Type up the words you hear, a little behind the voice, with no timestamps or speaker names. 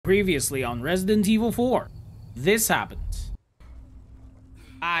Previously on Resident Evil 4. This happened.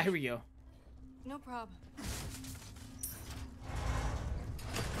 Here we go. No problem.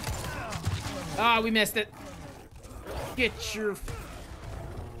 We missed it. Get your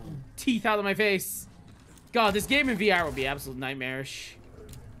teeth out of my face. God, this game in VR would be absolute nightmarish.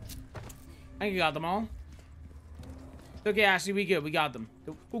 I think we got them all. Okay, Ashley, we good. We got them.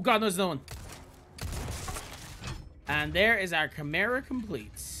 Oh, God knows no one. And there is our Chimera complete.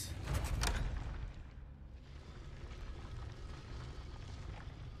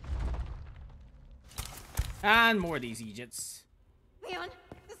 And more of these Egypts. Leon,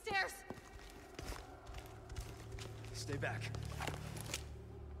 the stairs. Stay back.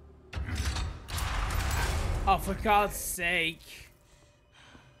 Oh, for God's sake.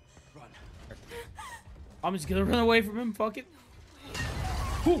 Run. I'm just gonna run away from him. Fuck it.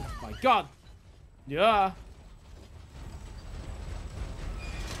 Oh, my God. Yeah.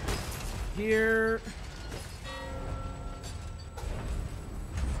 Here.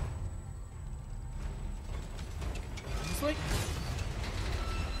 This way.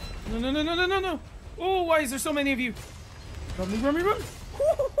 No, no, no, no, no, no, no. Oh, why is there so many of you? Run, run, run, run.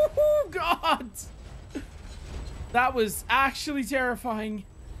 Oh, God. That was actually terrifying.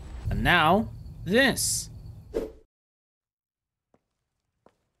 And now, this.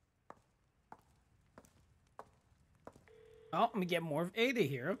 Oh, let me get more of Ada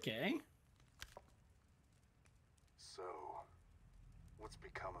here. Okay. So, what's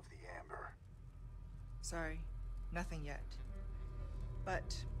become of the Amber? Sorry, nothing yet.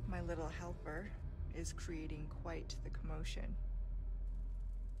 But my little helper is creating quite the commotion.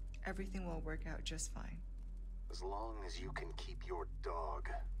 Everything will work out just fine. As long as you can keep your dog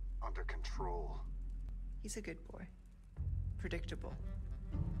under control. He's a good boy. Predictable.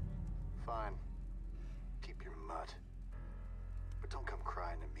 Fine. Keep your mutt. But don't come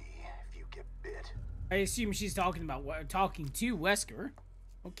crying to me if you get bit. I assume she's talking to Wesker.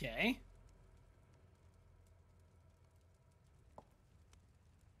 Okay.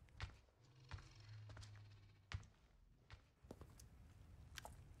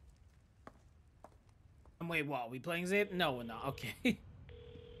 Wait, what? Are we playing Zed? No, we're not. Okay. Leon,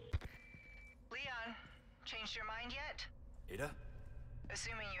 changed your mind yet? Ada?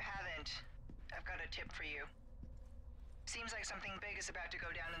 Assuming you haven't, I've got a tip for you. Seems like something big is about to go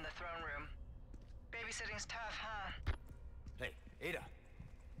down in the throne room. Babysitting's tough, huh? Hey, Ada.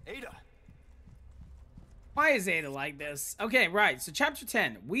 Ada! Why is Ada like this? Okay, right. So chapter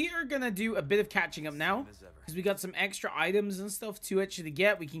 10. We are going to do a bit of catching up now. Because we got some extra items and stuff to actually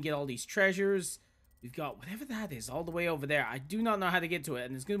get. We can get all these treasures. We've got whatever that is all the way over there. I do not know how to get to it.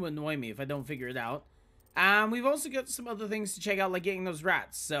 And it's going to annoy me if I don't figure it out. And we've also got some other things to check out. Like getting those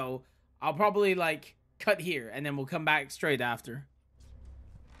rats. So I'll probably like cut here. And then we'll come back straight after.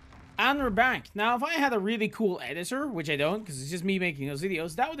 And we're back. Now, if I had a really cool editor, which I don't, because it's just me making those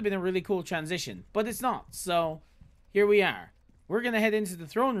videos, that would have been a really cool transition. But it's not. So, here we are. We're going to head into the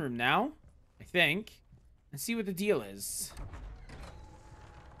throne room now, I think, and see what the deal is.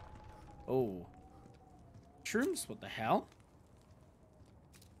 Oh. Shrooms? What the hell?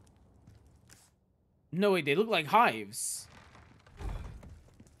 No, wait, they look like hives.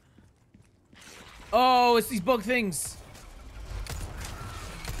 Oh, it's these bug things.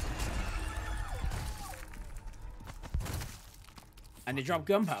 And they drop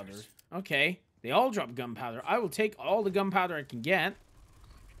gunpowder. Okay. They all drop gunpowder. I will take all the gunpowder I can get.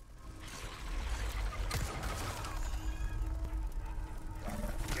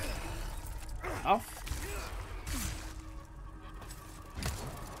 Off.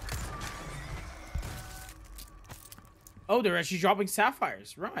 Oh, they're actually dropping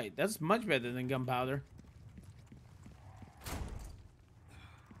sapphires. Right. That's much better than gunpowder.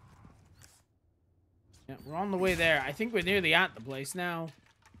 Yeah, we're on the way there. I think we're nearly at the place now.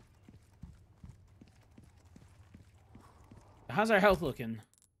 How's our health looking?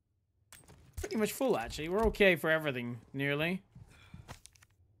 Pretty much full, actually. We're okay for everything, nearly.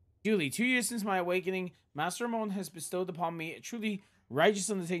 Julie, 2 years since my awakening, Master Ramon has bestowed upon me a truly righteous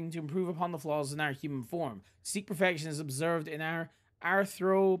undertaking to improve upon the flaws in our human form. Seek perfection as observed in our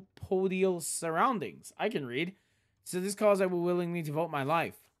arthropodial surroundings. I can read. To this cause I will willingly devote my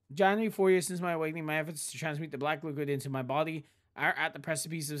life. January, 4 years since my awakening, my efforts to transmute the black liquid into my body are at the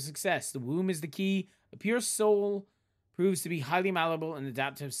precipice of success. The womb is the key. The pure soul proves to be highly malleable and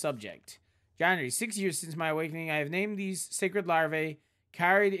adaptive subject. January, 6 years since my awakening, I have named these sacred larvae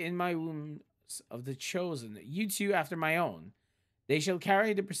carried in my wombs of the chosen, you two after my own. They shall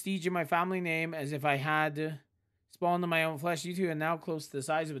carry the prestige of my family name as if I had spawned of my own flesh. You two are now close to the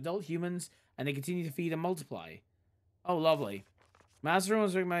size of adult humans, and they continue to feed and multiply. Oh, lovely. Master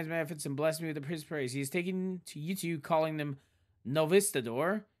always recognized my efforts and blessed me with his praise. He is taken to you two, calling them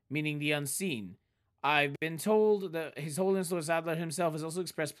Novistador, meaning the unseen. I've been told that His Holiness Lord Sadler himself has also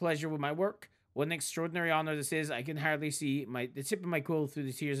expressed pleasure with my work. What an extraordinary honor this is. I can hardly see the tip of my quill through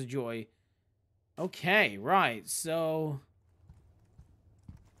the tears of joy. Okay, right. So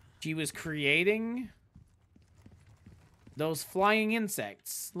she was creating those flying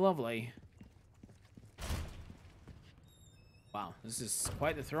insects. Lovely. Wow, this is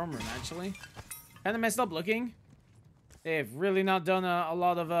quite the throne room, actually. Kind of messed up looking. They've really not done a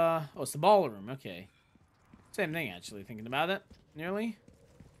lot of, oh, it's the ballroom. Okay. Same thing, actually, thinking about it. Nearly.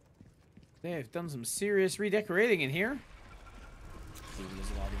 They've done some serious redecorating in here.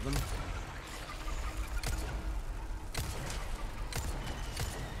 There's a lot of them.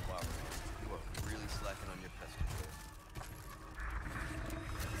 Wow, you are really slacking on your pistol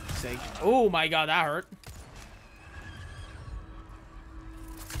there. Oh my god, that hurt.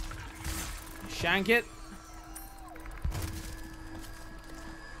 Shank it.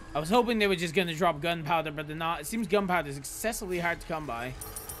 I was hoping they were just gonna drop gunpowder, but they're not. It seems gunpowder is excessively hard to come by.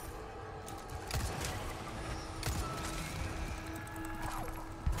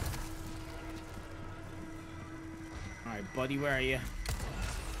 Alright, buddy, where are you?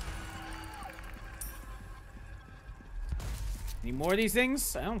 Any more of these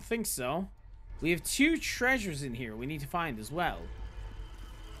things? I don't think so. We have 2 treasures in here we need to find as well.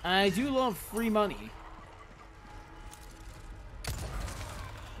 I do love free money.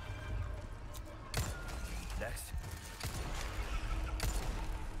 Next.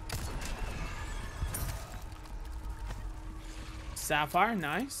 Sapphire,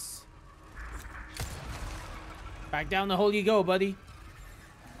 nice. Back down the hole you go, buddy.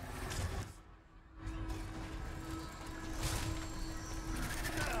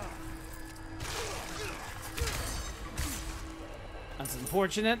 That's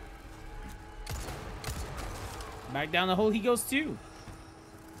unfortunate. Back down the hole he goes too.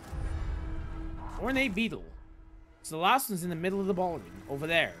 Ornate beetle. So the last one's in the middle of the ballroom, over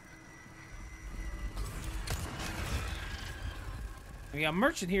there. We got a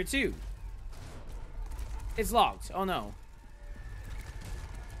merchant here too. It's locked. Oh no.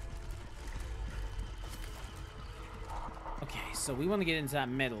 Okay, so we want to get into that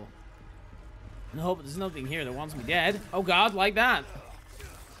middle. And hope there's nothing here that wants me dead. Oh god, like that.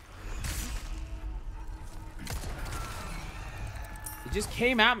 It just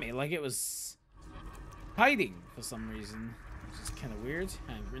came at me like it was hiding for some reason. Which is kind of weird.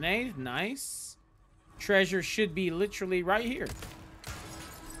 And grenade, nice. Treasure should be literally right here.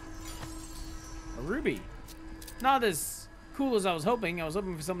 A ruby. Not as cool as I was hoping. I was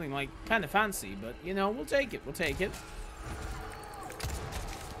hoping for something like kind of fancy, but you know, we'll take it. We'll take it.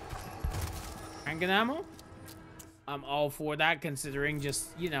 Handgun ammo? I'm all for that, considering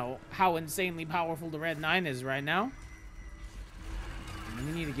just, you know, how insanely powerful the Red 9 is right now. And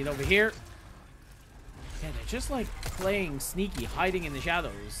we need to get over here. Yeah, they're just like playing sneaky, hiding in the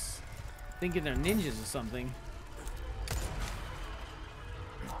shadows. Thinking they're ninjas or something.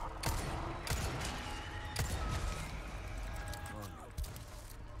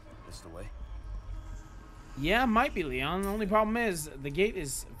 This the way? Yeah, might be, Leon. The only problem is the gate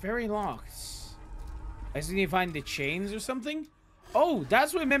is very locked. I just need to find the chains or something. Oh,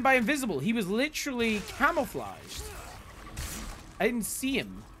 that's what I meant by invisible. He was literally camouflaged. I didn't see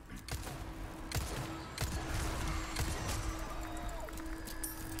him.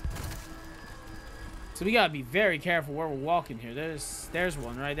 So we gotta be very careful where we're walking here. There's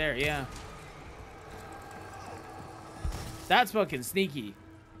one right there, yeah. That's fucking sneaky.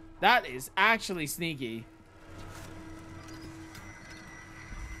 That is actually sneaky.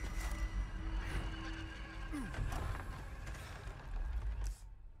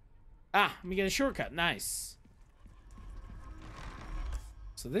 Ah, let me get a shortcut. Nice.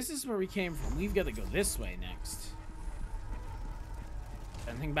 So this is where we came from. We've got to go this way next.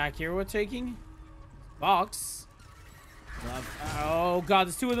 Anything back here we're taking? Box. Oh god,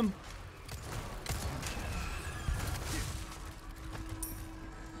 there's 2 of them.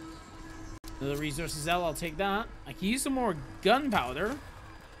 Another resources L, I'll take that. I can use some more gunpowder.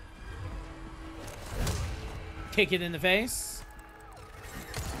 Kick it in the face.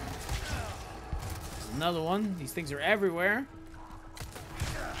 There's another one. These things are everywhere.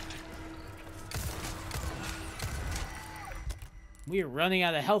 We are running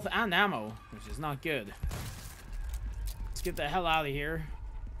out of health and ammo, which is not good. Let's get the hell out of here.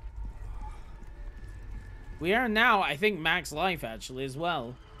 We are now, I think, max life, actually, as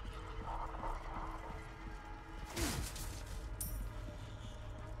well.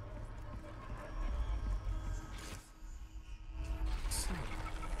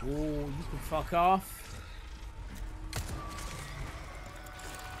 Oh, you can fuck off.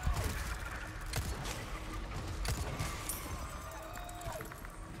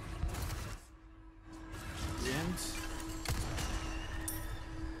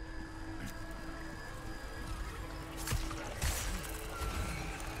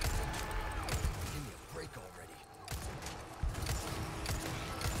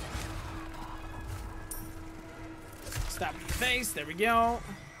 Stop your face. There we go.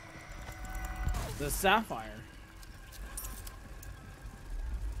 The sapphire.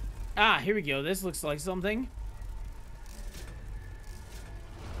 Ah, here we go. This looks like something.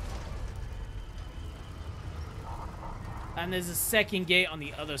 And there's a second gate on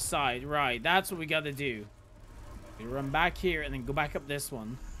the other side. Right, that's what we gotta do. We run back here and then go back up this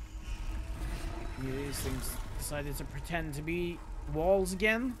one. These things decided to pretend to be walls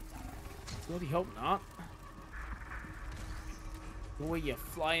again. Really hope not. Boy, you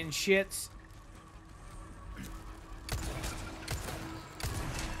flying shit.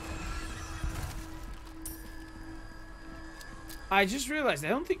 I just realized I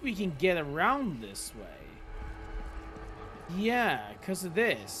don't think we can get around this way. Yeah, because of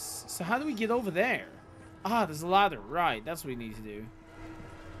this. So how do we get over there? Ah, there's a ladder. Right, that's what we need to do.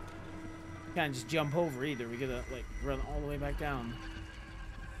 Can't just jump over either. We gotta, like, run all the way back down.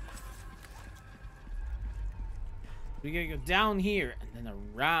 We gotta go down here and then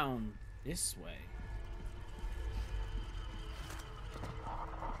around this way.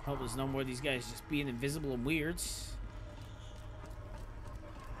 Hope there's no more of these guys just being invisible and weird.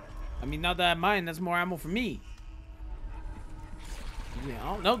 I mean, not that I mind. That's more ammo for me. Yeah.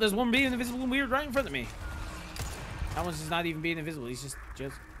 Oh, no, there's one being invisible and weird right in front of me. That one's just not even being invisible. He's just...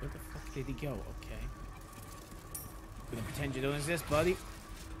 Where the fuck did he go? Okay. I'm gonna pretend you don't exist, buddy.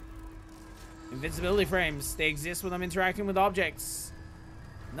 Invincibility frames. They exist when I'm interacting with objects.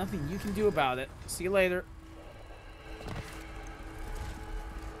 Nothing you can do about it. See you later.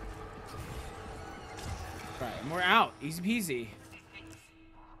 Right, and we're out. Easy peasy.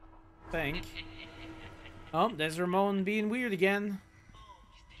 Think. Oh, there's Ramon being weird again.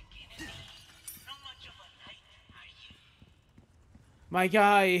 My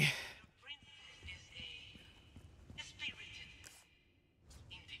guy.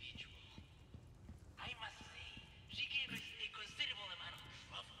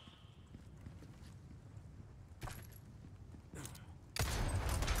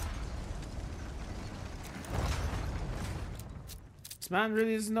 This man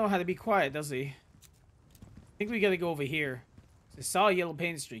really doesn't know how to be quiet, does he? I think we gotta go over here. I saw a yellow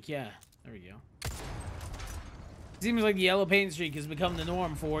paint streak. Yeah, there we go. Seems like the yellow paint streak has become the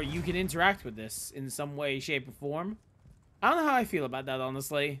norm for you can interact with this in some way, shape, or form. I don't know how I feel about that,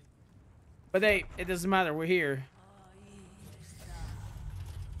 honestly. But hey, it doesn't matter. We're here.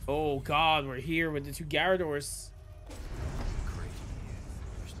 Oh, God. We're here with the two Garradors. Great.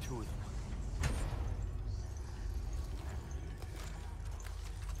 There's two of them.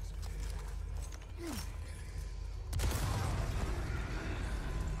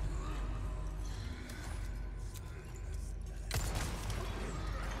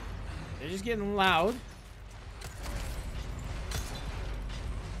 They're just getting loud.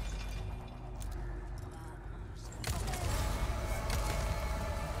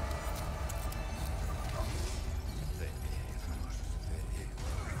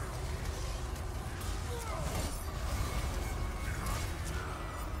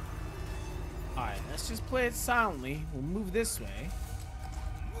 Alright, let's just play it silently. We'll move this way.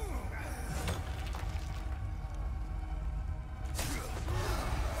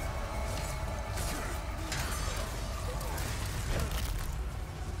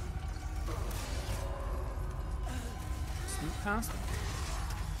 Past me.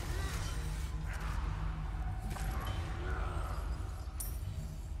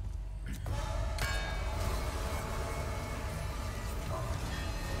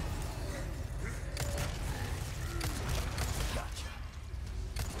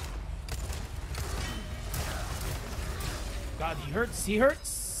 God, he hurts. He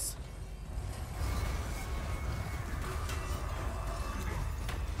hurts.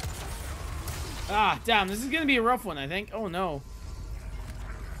 Ah, damn. This is going to be a rough one, I think. Oh, no.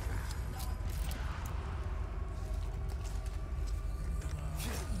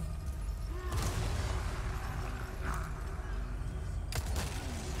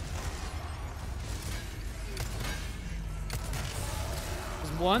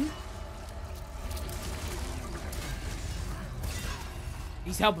 There's one.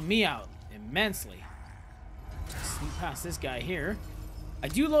 He's helping me out immensely. Sneak past this guy here. I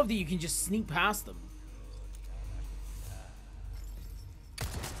do love that you can just sneak past them.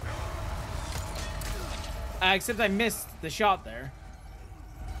 Except I missed the shot there.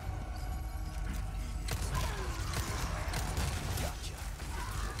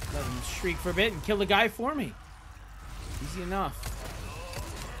 Let him shriek for a bit and kill the guy for me. Easy enough.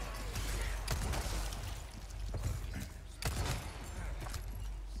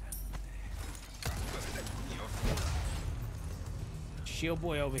 Shield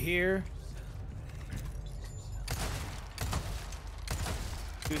boy over here.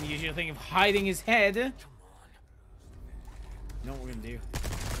 Doing the usual thing of hiding his head. Come on. You know what we're gonna do.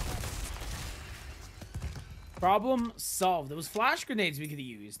 Problem solved. Those flash grenades we could have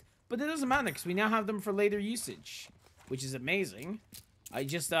used. But it doesn't matter because we now have them for later usage. Which is amazing. I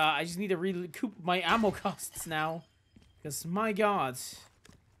just need to recoup my ammo costs now. Because my god.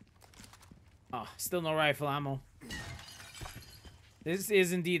 Oh, still no rifle ammo. This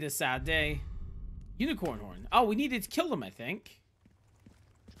is indeed a sad day. Unicorn horn. Oh, we needed to kill them, I think.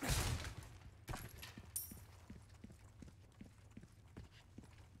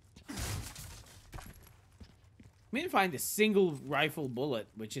 We didn't find a single rifle bullet,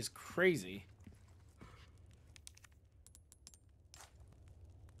 which is crazy.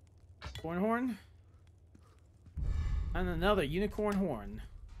 Unicorn horn. And another unicorn horn.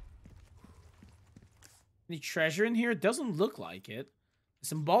 Any treasure in here? It doesn't look like it.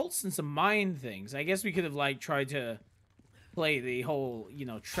 Some bolts and some mine things. I guess we could have, like, tried to play the whole, you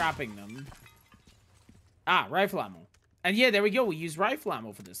know, trapping them. Ah, rifle ammo. And yeah, there we go. We used rifle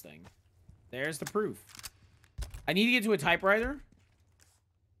ammo for this thing. There's the proof. I need to get to a typewriter.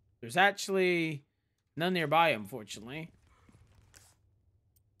 There's actually none nearby, unfortunately.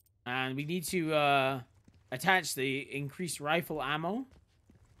 And we need to attach the increased rifle ammo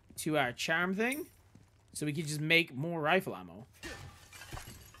to our charm thing. So we can just make more rifle ammo.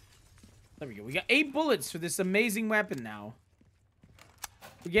 There we go. We got 8 bullets for this amazing weapon now.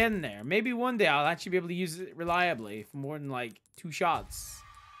 We're getting there. Maybe one day I'll actually be able to use it reliably for more than like 2 shots.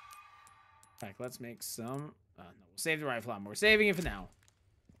 In fact, let's make some... no, we'll save the rifle ammo. We're saving it for now.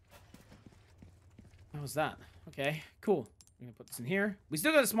 What was that? Okay, cool. I'm gonna put this in here. We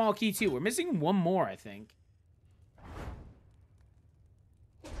still got a small key too. We're missing one more, I think.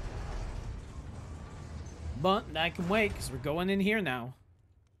 But I can wait because we're going in here now.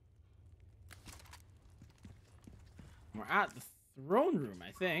 We're at the throne room,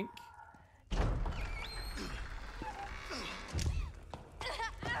 I think.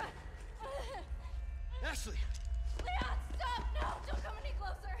 Ashley! Leon, stop! No, don't come any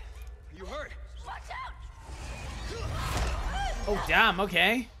closer. Are you hurt? Watch out! Oh, damn,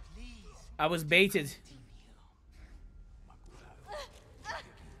 okay. I was baited.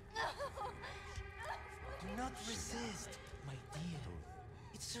 Do not resist, my dear.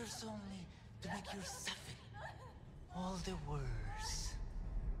 It serves only to make you suffer all the worse.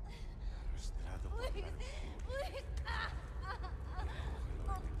 Please, please.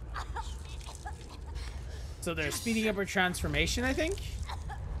 So they're speeding up our transformation, I think.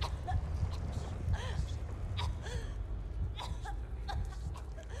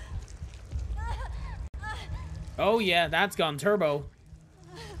 Oh yeah, that's gone turbo.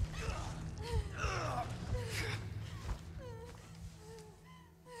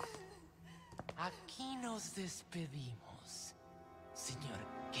 Aquí nos despedimos, Señor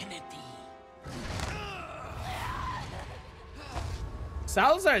Kennedy.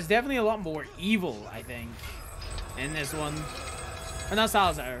 Salazar is definitely a lot more evil, I think, in this one. Or not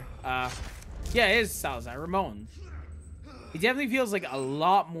Salazar. Yeah, it is Salazar. Ramon. He definitely feels like a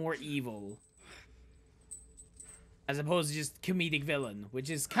lot more evil. As opposed to just comedic villain. Which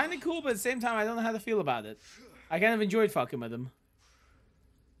is kind of cool, but at the same time, I don't know how to feel about it. I kind of enjoyed fucking with him.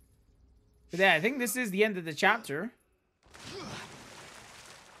 But yeah, I think this is the end of the chapter.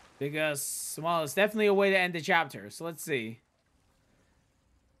 Because, well, it's definitely a way to end the chapter. So let's see.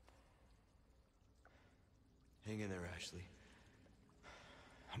 Hang in there, Ashley.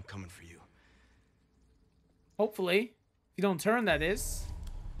 I'm coming for you. Hopefully. If you don't turn, that is.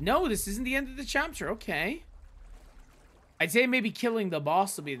 No, this isn't the end of the chapter. Okay. I'd say maybe killing the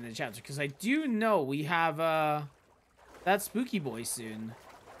boss will be in the chapter. Because I do know we have that spooky boy soon.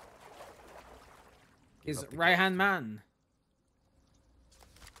 His right-hand man.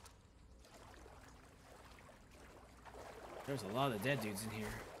 There's a lot of dead dudes in here.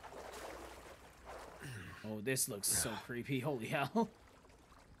 Oh, this looks so creepy. Holy hell.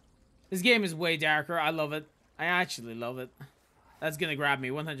 This game is way darker. I love it. I actually love it. That's gonna grab me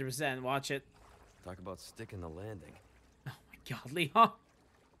 100%. Watch it. Talk about sticking the landing. Oh my god, Leon.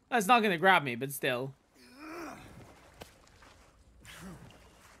 That's not gonna grab me, but still.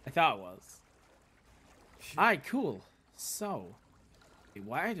 I thought it was. Alright, cool. So, Wait,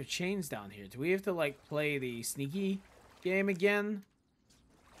 why are there chains down here? Do we have to, like, play the sneaky game again?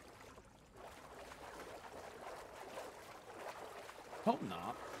 Hope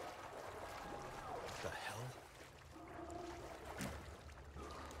not. The hell?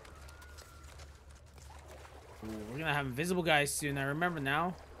 Ooh, we're gonna have invisible guys soon, I remember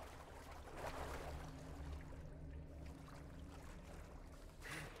now.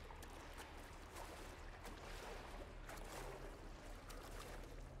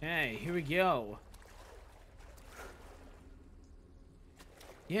 Hey, here we go.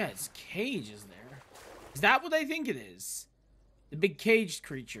 Yeah, it's cages there. Is that what I think it is? The big caged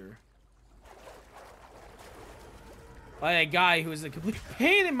creature. By that guy who is a complete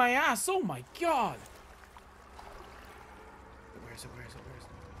pain in my ass. Oh my god. Where is it? Where is it? Where is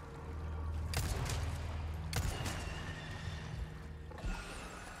it?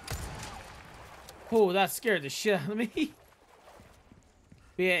 Oh, that scared the shit out of me.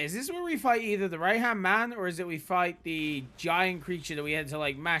 But yeah, is this where we fight either the right-hand man, or is it we fight the giant creature that we had to,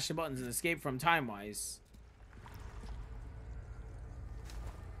 like, mash the buttons and escape from time-wise?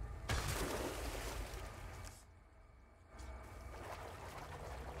 I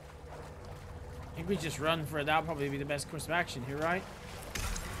think we just run for it. That'll probably be the best course of action here, right?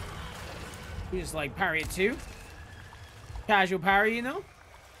 We just, like, parry it too. Casual parry, you know?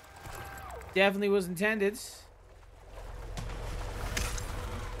 Definitely was intended.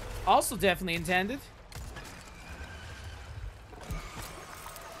 Also definitely intended.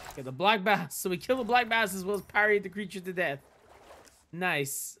 Okay, the black bass. So we kill the black bass as well as parry the creature to death.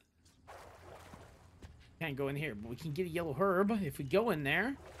 Nice. Can't go in here, but we can get a yellow herb if we go in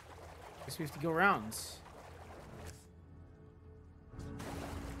there. Guess we have to go around.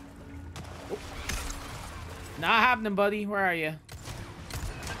 Oh. Not happening, buddy. Where are you?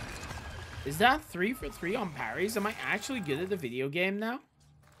 Is that 3 for 3 on parries? Am I actually good at the video game now?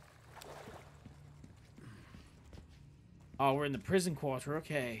 Oh, we're in the prison quarter.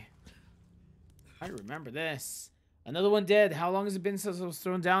 Okay. I remember this. Another one dead. How long has it been since I was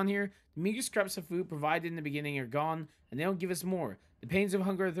thrown down here? The meager scraps of food provided in the beginning are gone, and they don't give us more. The pains of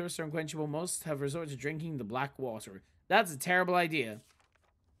hunger and thirst are unquenchable. Most have resorted to drinking the black water. That's a terrible idea.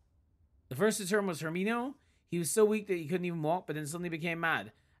 The first to turn was Hermino. He was so weak that he couldn't even walk, but then suddenly became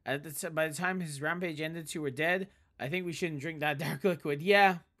mad. By the time his rampage ended, 2 were dead. I think we shouldn't drink that dark liquid.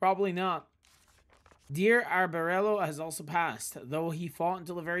 Yeah, probably not. Dear Arbarello has also passed, though he fought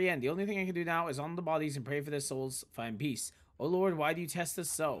until the very end. The only thing I can do now is honor the bodies and pray for their souls find peace. Oh Lord, why do you test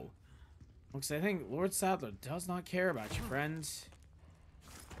us so? Because I think Lord Sadler does not care about you, friend.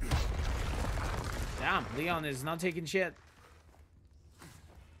 Damn, Leon is not taking shit.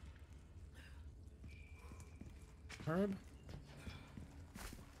 Herb?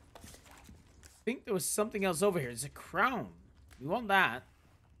 I think there was something else over here. It's a crown. We want that.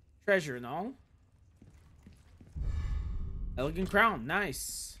 Treasure and all. Elegant crown.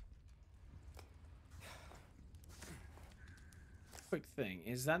 Nice. Quick thing.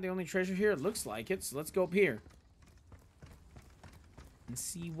 Is that the only treasure here? It looks like it. So let's go up here. And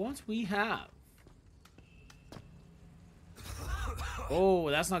see what we have. Oh,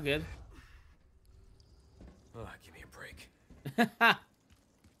 that's not good. Oh, give me a break.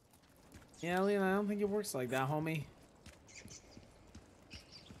 Yeah, Leon, I don't think it works like that, homie.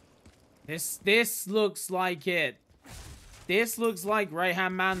 This looks like it. This looks like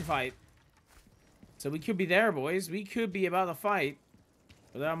right-hand man fight. So we could be there, boys. We could be about to fight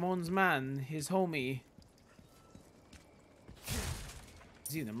with Ramon's man, his homie.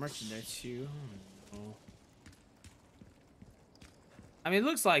 There's even a merchant there too. Oh, no. I mean, it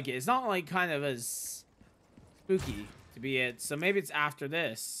looks like it. It's not like kind of as spooky to be it. So maybe it's after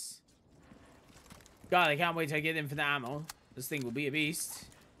this. God, I can't wait till I get infinite ammo. This thing will be a beast.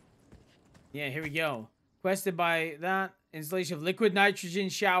 Yeah, here we go. Quested by that. Installation of liquid nitrogen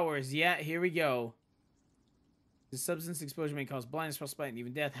showers. Yeah, here we go. The substance exposure may cause blindness, frostbite, and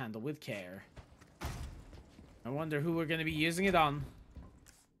even death. Handle with care. I wonder who we're going to be using it on.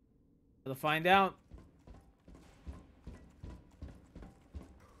 We'll find out.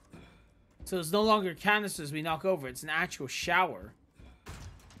 So it's no longer canisters we knock over. It's an actual shower.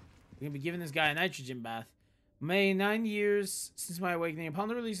 We're going to be giving this guy a nitrogen bath. May 9 years since my awakening. Upon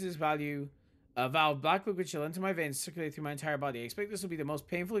the release of this valve, black liquid shall enter my veins, circulate through my entire body. I expect this will be the most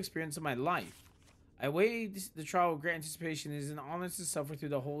painful experience of my life. I await the trial with great anticipation. It is an honor to suffer through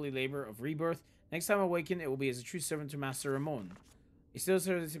the holy labor of rebirth. Next time I awaken, it will be as a true servant to Master Ramon. I still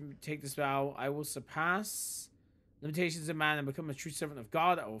serve to take this vow. I will surpass limitations of man and become a true servant of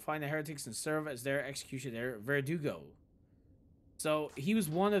God. I will find the heretics and serve as their executioner, Verdugo. So he was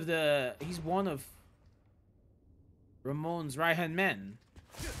one of the. He's one of Ramon's right-hand men.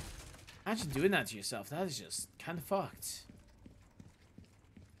 Imagine doing that to yourself. That is just kind of fucked.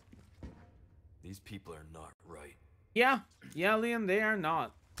 These people are not right. Yeah. Yeah, Liam, they are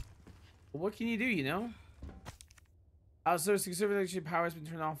not. But what can you do, you know? Outsourcing conservative electricity power has been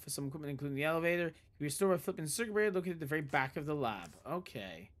turned off for some equipment, including the elevator. You restore by flipping the circuit breaker located at the very back of the lab.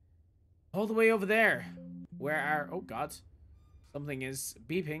 Okay. All the way over there. Where our... Oh, God. Something is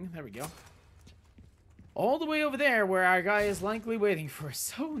beeping. There we go. All the way over there where our guy is likely waiting for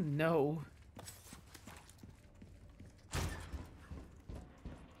us. Oh, no.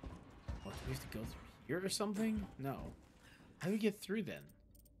 What, do we have to go through here or something? No. How do we get through then?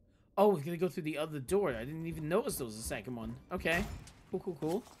 Oh, we're gonna go through the other door. I didn't even notice there was a second one. Okay. Cool, cool,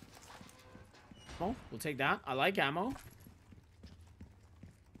 cool. Oh, we'll take that. I like ammo.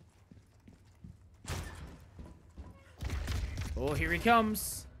 Oh, here he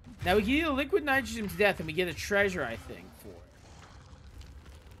comes. Now we can either liquid nitrogen to death and we get a treasure, I think, for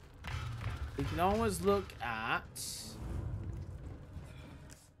it. We can always look at...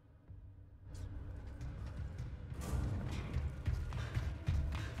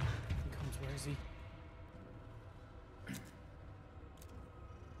 Where is he?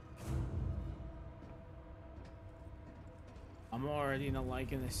 I'm already not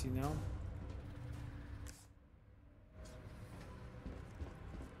liking this, you know?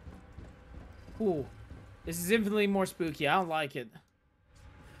 Ooh. This is infinitely more spooky. I don't like it.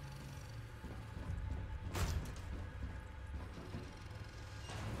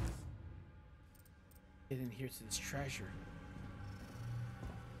 Get in here to this treasure.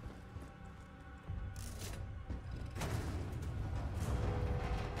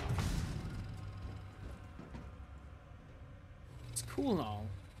 It's cool and all.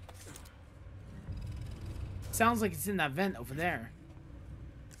 Sounds like it's in that vent over there.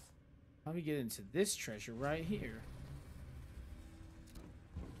 How do we get into this treasure right here?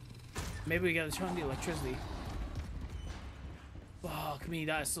 Maybe we gotta turn on the electricity. Oh, come on,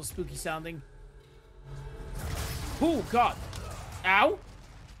 that is so spooky sounding. Oh, God. Ow.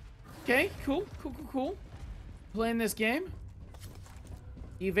 Okay, cool, cool, cool, cool. Playing this game.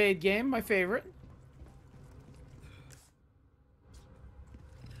 Evade game, my favorite.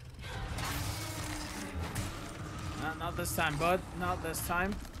 Not this time, bud. Not this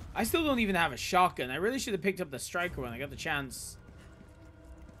time. I still don't even have a shotgun. I really should have picked up the striker when I got the chance.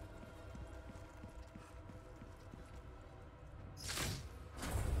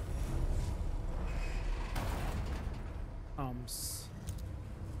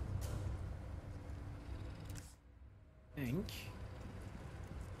 Think.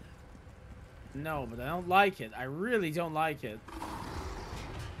 No, but I don't like it. I really don't like it.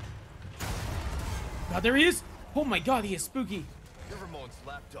 God, there he is! Oh my God, he is spooky. You're Ramon's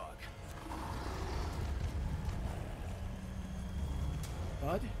lapdog.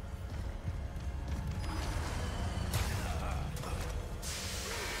 Bud?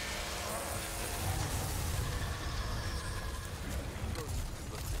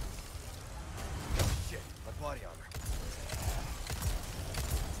 Shit, my body armor.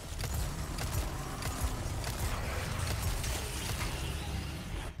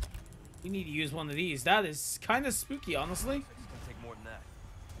 We need to use one of these. That is kind of spooky, honestly. It's gonna take more than that.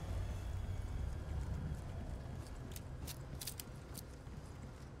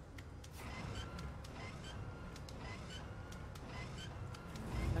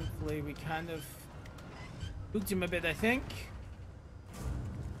 Thankfully, we kind of spooked him a bit, I think.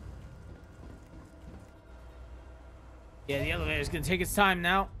 Yeah, the elevator's gonna take its time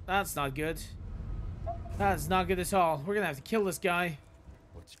now. That's not good. That's not good at all. We're gonna have to kill this guy.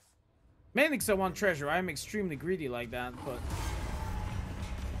 Mainly because I want treasure. I'm extremely greedy like that, but...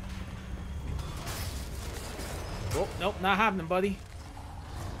 Oh, nope, not happening, buddy.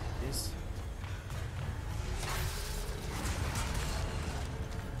 This.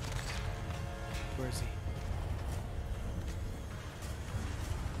 Where is he?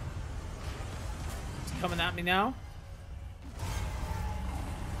 He's coming at me now.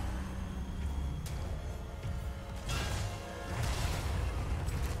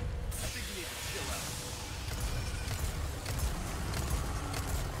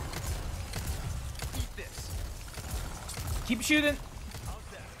 Keep shooting. How's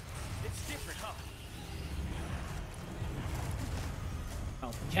that? It's different, huh?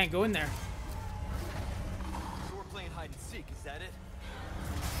 Oh, can't go in there. So we're playing hide and seek, is that it?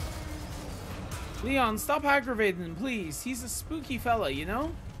 Leon, stop aggravating him, please. He's a spooky fella, you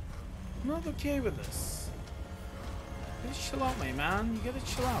know? I'm not okay with this. You gotta chill out, my man. You gotta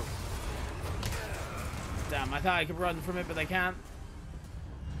chill out. Damn, I thought I could run from it, but I can't.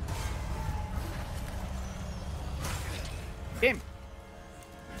 Game.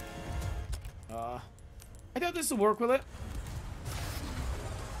 I thought this will work with it.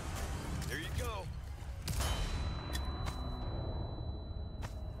 There you go.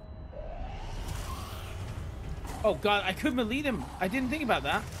 Oh god, I could melee him. I didn't think about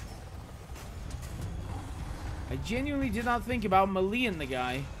that. I genuinely did not think about meleeing the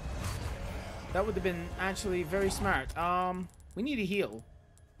guy. That would have been actually very smart. We need a heal.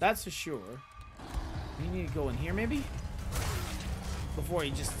 That's for sure. We need to go in here maybe? Before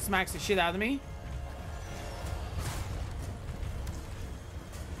he just smacks the shit out of me.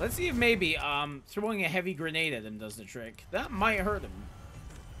 Let's see if maybe throwing a heavy grenade at him does the trick. That might hurt him.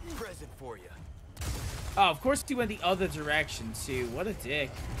 Present for you. Oh, of course he went the other direction too. What a dick.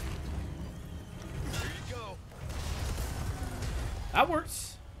 There you go. That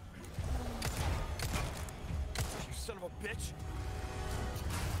works. You son of a bitch.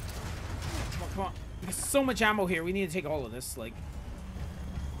 Come on, come on. There's so much ammo here. We need to take all of this. Like.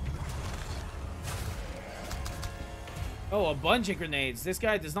 Oh, a bunch of grenades. This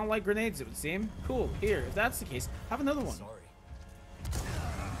guy does not like grenades, it would seem. Cool. Here, if that's the case, have another one. Sorry.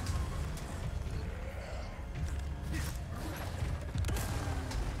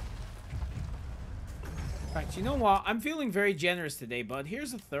 In fact, you know what? I'm feeling very generous today, bud.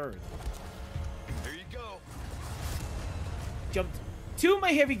 Here's a third. There you go. Jumped. 2 of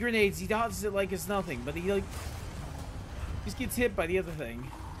my heavy grenades. He dodges it like it's nothing, but he like just gets hit by the other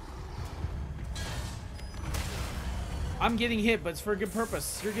thing. I'm getting hit, but it's for a good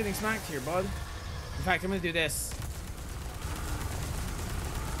purpose. You're getting smacked here, bud. In fact, I'm gonna do this.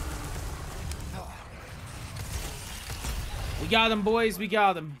 We got him, boys. We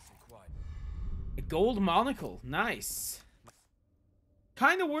got him. A gold monocle. Nice.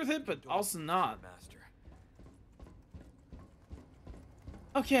 Kind of worth it, but also not.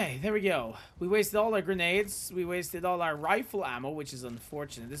 Okay, there we go. We wasted all our grenades. We wasted all our rifle ammo, which is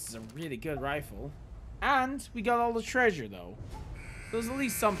unfortunate. This is a really good rifle. And we got all the treasure, though. So there's at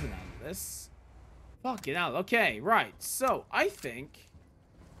least something out of this. Fucking hell. Okay, right. So, I think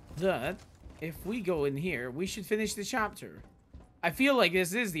that if we go in here, we should finish the chapter. I feel like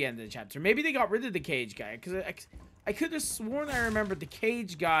this is the end of the chapter. Maybe they got rid of the cage guy. Because I could have sworn I remembered the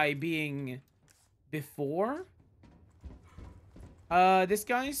cage guy being before this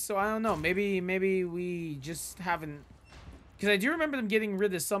guy. So, I don't know. Maybe we just haven't... Because I do remember them getting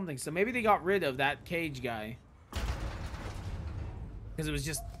rid of something. So maybe they got rid of that cage guy. Because it was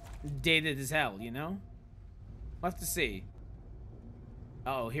just dated as hell, you know? We'll have to see.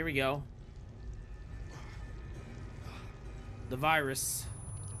 Uh oh, here we go. The virus.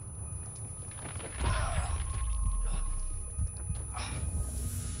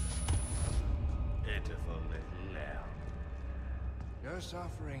 Pitiful little lamb. Your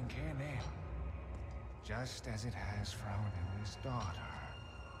suffering can end. Just as it has for our newest daughter,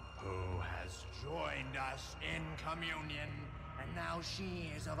 who has joined us in communion, and now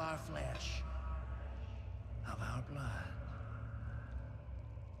she is of our flesh, of our blood.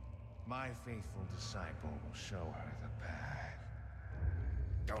 My faithful disciple will show her the path.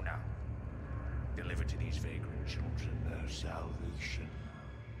 Go now. Deliver to these vagrant children their salvation.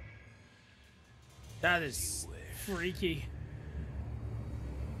 That is freaky.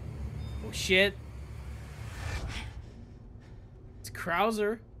 Oh shit. It's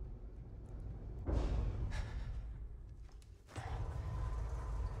Krauser.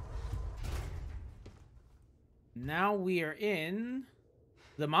 Now we are in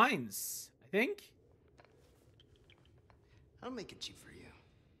the mines, I think. I'll make it cheap for you.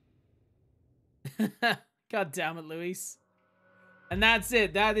 God damn it, Luis. And that's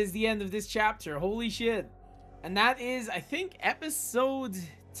it. That is the end of this chapter. Holy shit. And that is, I think, episode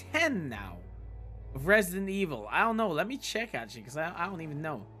 10 now of Resident Evil. I don't know. Let me check, actually, because I don't even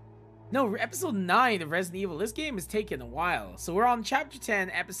know. No, episode 9 of Resident Evil. This game has taken a while. So we're on chapter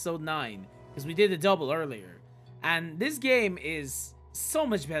 10, episode 9, because we did a double earlier. And this game is so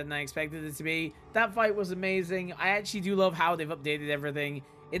much better than I expected it to be. That fight was amazing. I actually do love how they've updated everything.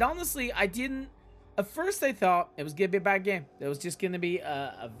 It honestly, I didn't... At first, I thought it was going to be a bad game. It was just going to be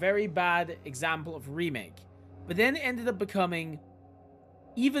a very bad example of remake. But then it ended up becoming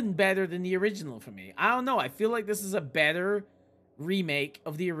even better than the original for me. I don't know. I feel like this is a better remake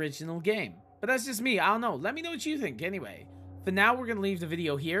of the original game. But that's just me. I don't know. Let me know what you think anyway. For now, we're going to leave the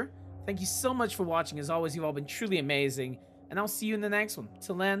video here. Thank you so much for watching. As always, you've all been truly amazing. And I'll see you in the next one.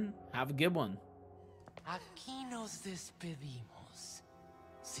 Till then, have a good one. Aquí nos despedimos,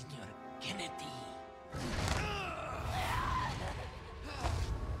 Señor Kennedy.